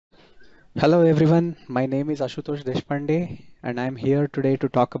Hello everyone, my name is Ashutosh Deshpande and I'm here today to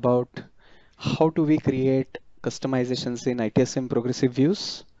talk about how do we create customizations in ITSM Progressive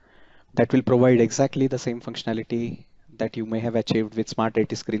Views that will provide exactly the same functionality that you may have achieved with Smart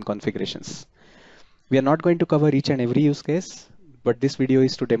IT screen configurations. We are not going to cover each and every use case, but this video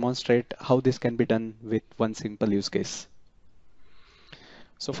is to demonstrate how this can be done with one simple use case.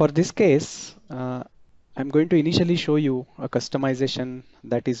 So for this case, I'm going to initially show you a customization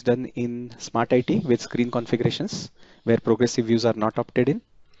that is done in Smart IT with screen configurations where progressive views are not opted in.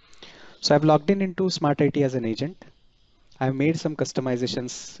 So I've logged in into Smart IT as an agent. I've made some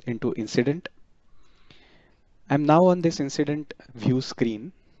customizations into incident. I'm now on this incident view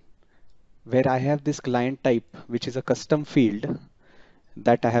screen where I have this client type, which is a custom field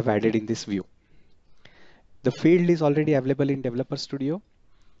that I have added in this view. The field is already available in Developer Studio,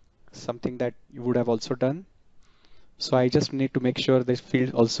 something that you would have also done. So I just need to make sure this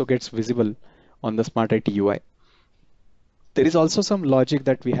field also gets visible on the Smart IT UI. There is also some logic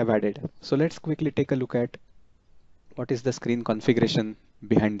that we have added. So let's quickly take a look at what is the screen configuration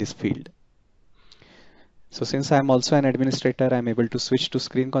behind this field. So since I'm also an administrator, I'm able to switch to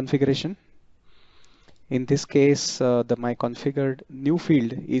screen configuration. In this case, my configured new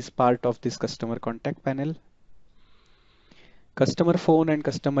field is part of this customer contact panel. Customer phone and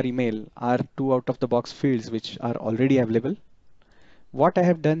customer email are two out of the box fields which are already available. What I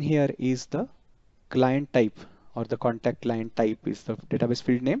have done here is the client type or the contact client type is the database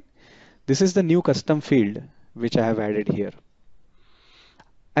field name. This is the new custom field which I have added here.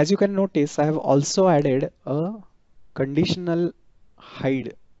 As you can notice, I have also added a conditional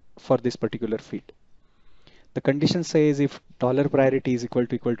hide for this particular field. The condition says if $priority is equal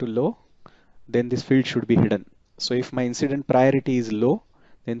to low, then this field should be hidden. So if my incident priority is low,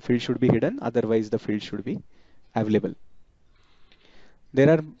 then field should be hidden. Otherwise, the field should be available. There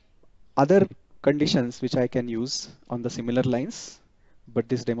are other conditions which I can use on the similar lines, but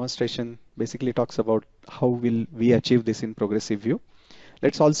this demonstration basically talks about how will we achieve this in progressive view.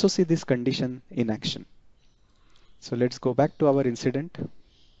 Let's also see this condition in action. So let's go back to our incident.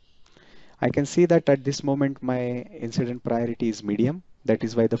 I can see that at this moment my incident priority is medium. That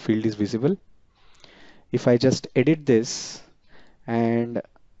is why the field is visible. If I just edit this and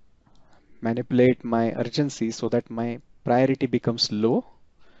manipulate my urgency so that my priority becomes low,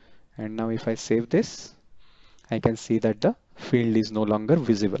 and now if I save this, I can see that the field is no longer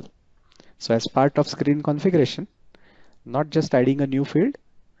visible. So as part of screen configuration, not just adding a new field,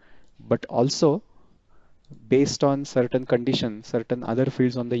 but also based on certain conditions, certain other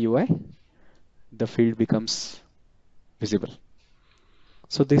fields on the UI, the field becomes visible.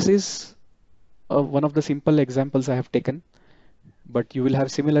 So this is one of the simple examples I have taken, but you will have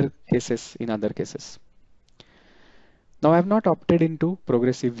similar cases in other cases. Now I have not opted into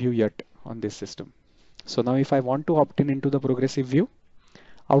progressive view yet on this system. So now if I want to opt in into the progressive view,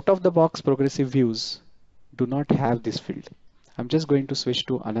 out of the box progressive views do not have this field. I'm just going to switch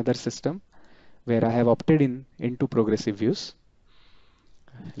to another system where I have opted in into progressive views.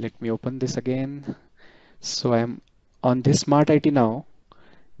 Let me open this again. So I'm on this Smart IT now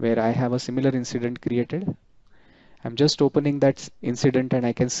where I have a similar incident created. I'm just opening that incident and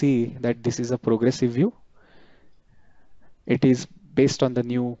I can see that this is a progressive view. It is based on the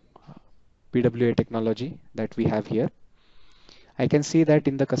new PWA technology that we have here. I can see that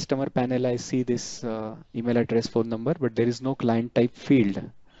in the customer panel, I see this email address, phone number, but there is no client type field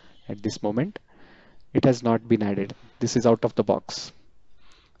at this moment. It has not been added. This is out of the box.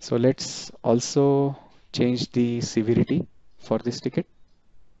 So let's also change the severity for this ticket.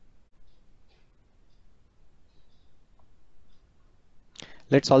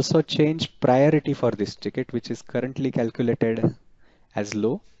 Let's also change priority for this ticket, which is currently calculated as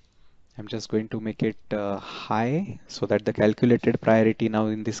low. I'm just going to make it high so that the calculated priority now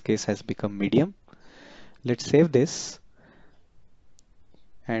in this case has become medium. Let's save this.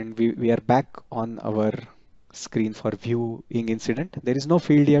 And we are back on our screen for viewing incident. There is no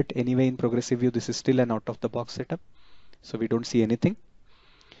field yet anyway in progressive view. This is still an out of the box setup. So we don't see anything.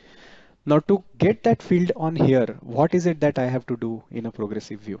 Now to get that field on here, what is it that I have to do in a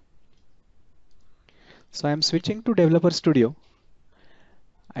progressive view? So I'm switching to Developer Studio.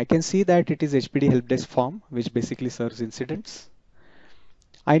 I can see that it is HPD helpdesk form, which basically serves incidents.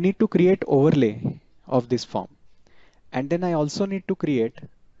 I need to create overlay of this form. And then I also need to create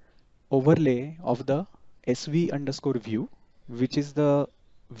overlay of the SV underscore view, which is the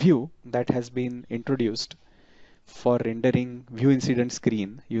view that has been introduced for rendering view incident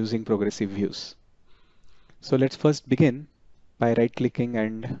screen using progressive views. So let's first begin by right clicking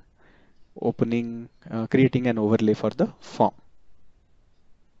and opening, creating an overlay for the form.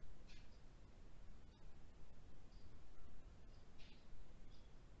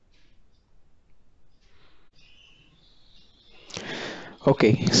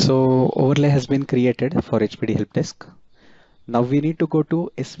 Okay, so overlay has been created for HPD help desk. Now we need to go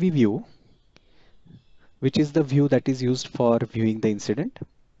to SV view, which is the view that is used for viewing the incident,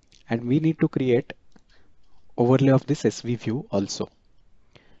 and we need to create overlay of this SV view also.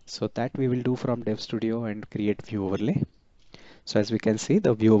 So that we will do from DevStudio and create view overlay. So as we can see,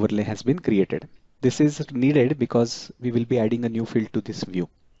 the view overlay has been created. This is needed because we will be adding a new field to this view.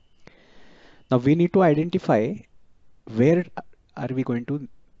 Now we need to identify where are we going to be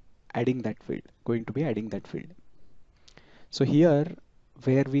adding that field. So here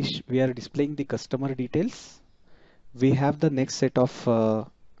where we are displaying the customer details, we have the next set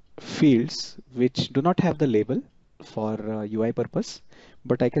of fields which do not have the label for UI purpose,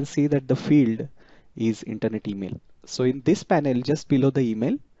 but I can see that the field is internet email. So in this panel just below the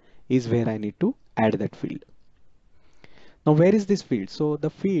email is where I need to add that field. Now where is this field? So the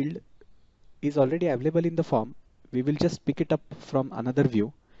field is already available in the form. We will just pick it up from another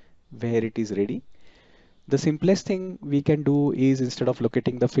view where it is ready. The simplest thing we can do is, instead of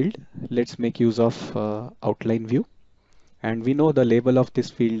locating the field, let's make use of outline view. And we know the label of this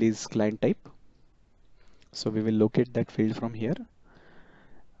field is client type. So we will locate that field from here.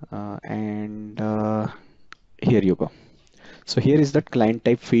 And here you go. So here is that client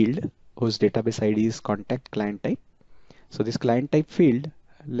type field whose database ID is contact client type. So this client type field,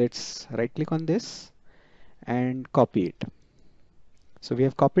 let's right click on this and copy it. So we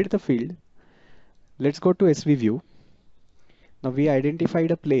have copied the field. Let's go to SV view. Now we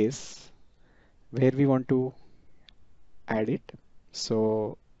identified a place where we want to add it.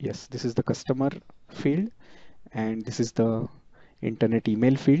 So yes, this is the customer field and this is the internet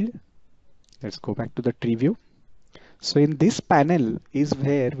email field. Let's go back to the tree view. So in this panel is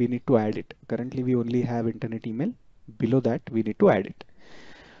where we need to add it. Currently we only have internet email. Below that we need to add it.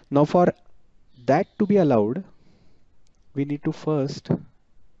 Now for that to be allowed, we need to first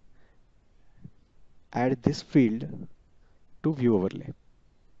add this field to view overlay.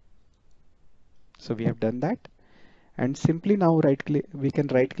 So we have done that, and simply now we can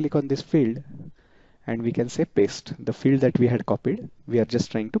right click on this field and we can say paste. The field that we had copied, we are just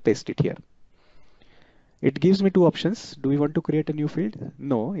trying to paste it here. It gives me two options. Do we want to create a new field?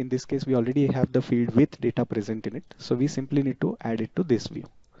 No, in this case we already have the field with data present in it. So we simply need to add it to this view.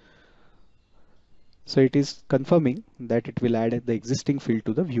 So it is confirming that it will add the existing field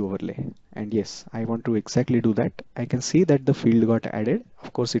to the view overlay. And yes, I want to exactly do that. I can see that the field got added.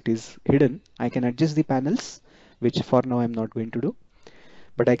 Of course, it is hidden. I can adjust the panels, which for now I'm not going to do.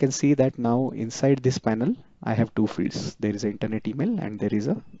 But I can see that now inside this panel, I have two fields. There is an internet email and there is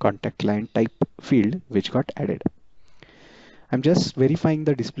a contact client type field which got added. I'm just verifying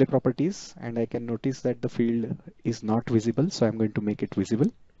the display properties and I can notice that the field is not visible. So I'm going to make it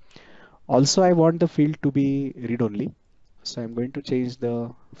visible. Also, I want the field to be read only. So I'm going to change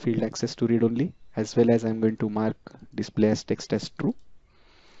the field access to read only, as well as I'm going to mark display as text as true.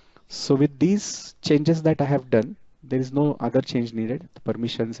 So with these changes that I have done, there is no other change needed. The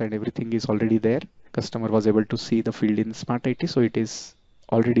permissions and everything is already there. Customer was able to see the field in Smart IT, so it is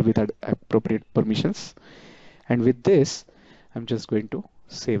already with appropriate permissions. And with this, I'm just going to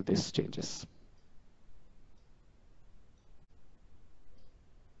save these changes.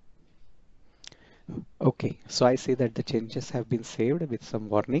 Okay, so I see that the changes have been saved with some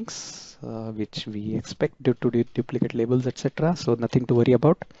warnings, which we expect due to duplicate labels, etc. So nothing to worry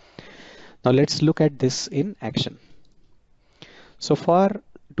about. Now let's look at this in action. So for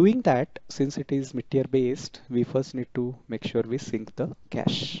doing that, since it is mid-tier based, we first need to make sure we sync the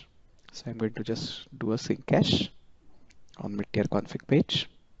cache. So I'm going to just do a sync cache on mid-tier config page.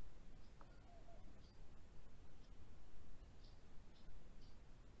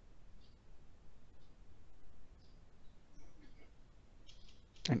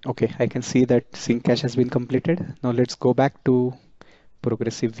 And okay, I can see that sync cache has been completed. Now let's go back to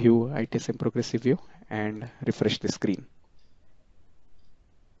Progressive View, ITSM Progressive View, and refresh the screen.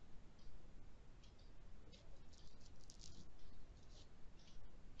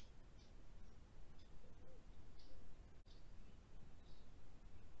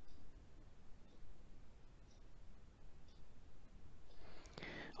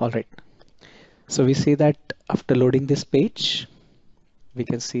 All right. So we see that after loading this page, we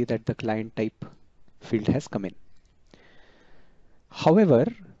can see that the client type field has come in. However,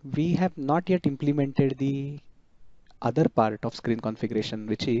 we have not yet implemented the other part of screen configuration,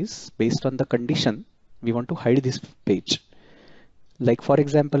 which is based on the condition we want to hide this page. Like for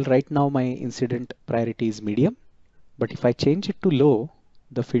example, right now my incident priority is medium, but if I change it to low,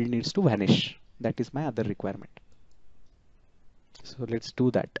 the field needs to vanish. That is my other requirement. So let's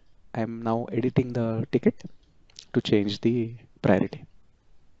do that. I'm now editing the ticket to change the priority.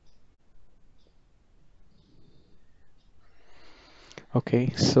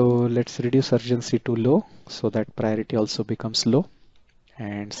 Okay, so let's reduce urgency to low so that priority also becomes low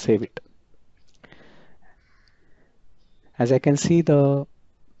and save it. As I can see, the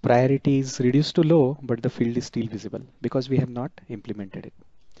priority is reduced to low, but the field is still visible because we have not implemented it.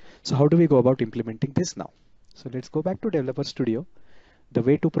 So how do we go about implementing this now? So let's go back to Developer Studio. The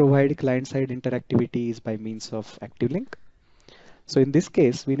way to provide client-side interactivity is by means of active link. So in this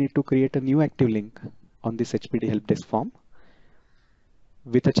case, we need to create a new active link on this HPD help desk form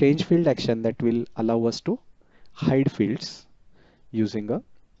with a change field action that will allow us to hide fields using a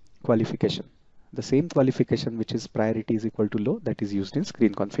qualification. The same qualification which is priority is equal to low that is used in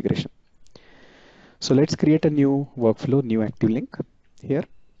screen configuration. So let's create a new workflow, new active link here.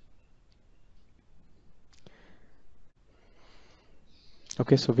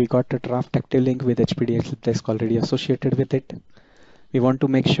 Okay, so we got a draft active link with HPD help desk already associated with it. We want to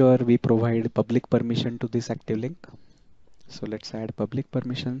make sure we provide public permission to this active link. So let's add public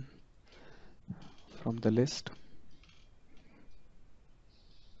permission from the list.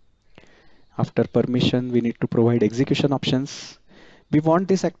 After permission, we need to provide execution options. We want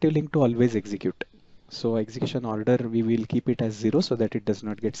this active link to always execute. So execution order, we will keep it as 0 so that it does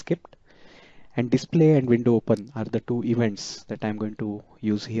not get skipped. And display and window open are the two events that I'm going to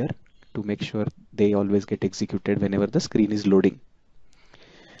use here to make sure they always get executed whenever the screen is loading.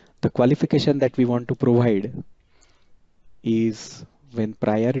 The qualification that we want to provide is when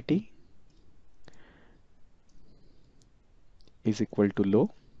priority is equal to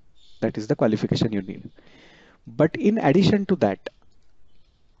low. That is the qualification you need. But in addition to that,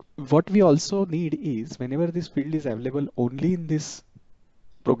 what we also need is whenever this field is available only in this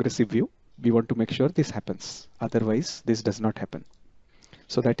progressive view, we want to make sure this happens. Otherwise, this does not happen.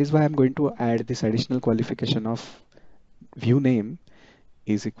 So that is why I'm going to add this additional qualification of view name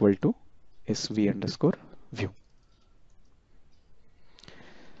is equal to sv_view.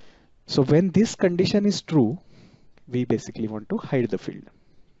 So when this condition is true, we basically want to hide the field.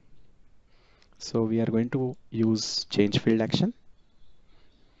 So we are going to use change field action.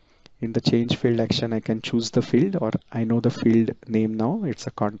 In the change field action, I can choose the field, or I know the field name now. It's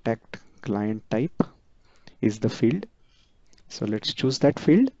a contact client type is the field. So let's choose that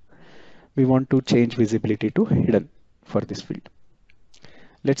field. We want to change visibility to hidden for this field.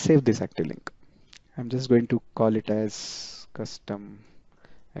 Let's save this active link. I'm just going to call it as custom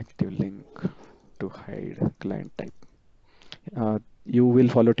active link to hide client type. You will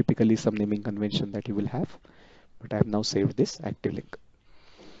follow typically some naming convention that you will have, but I have now saved this active link.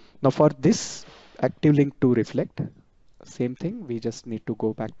 Now for this active link to reflect, same thing, we just need to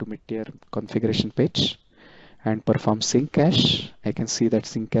go back to mid-tier configuration page and perform sync cache. I can see that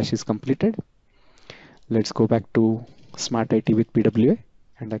sync cache is completed. Let's go back to Smart IT with PWA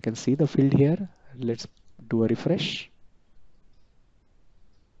and I can see the field here. Let's do a refresh.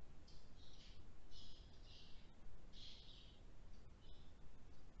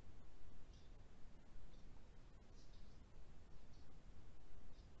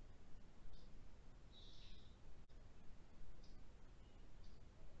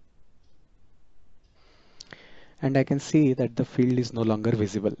 And I can see that the field is no longer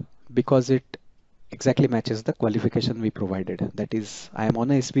visible because it exactly matches the qualification we provided. That is, I am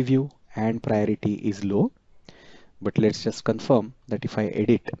on a SV view and priority is low. But let's just confirm that if I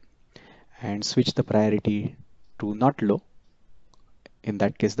edit and switch the priority to not low, in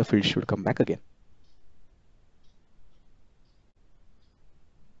that case, the field should come back again.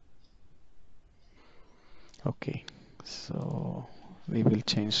 Okay, so we will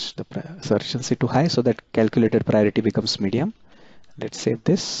change the urgency to high so that calculated priority becomes medium. Let's save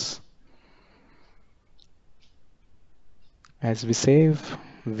this. As we save,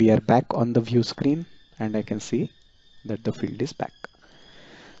 we are back on the view screen and I can see that the field is back.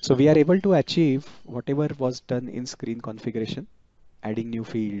 So we are able to achieve whatever was done in screen configuration, adding new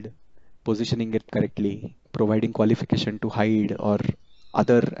field, positioning it correctly, providing qualification to hide or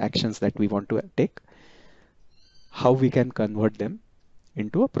other actions that we want to take, how we can convert them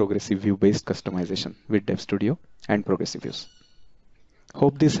into a progressive view based customization with DevStudio and progressive views.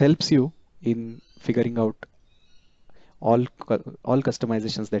 Hope this helps you in figuring out all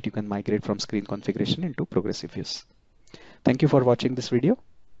customizations that you can migrate from screen configuration into progressive views. Thank you for watching this video.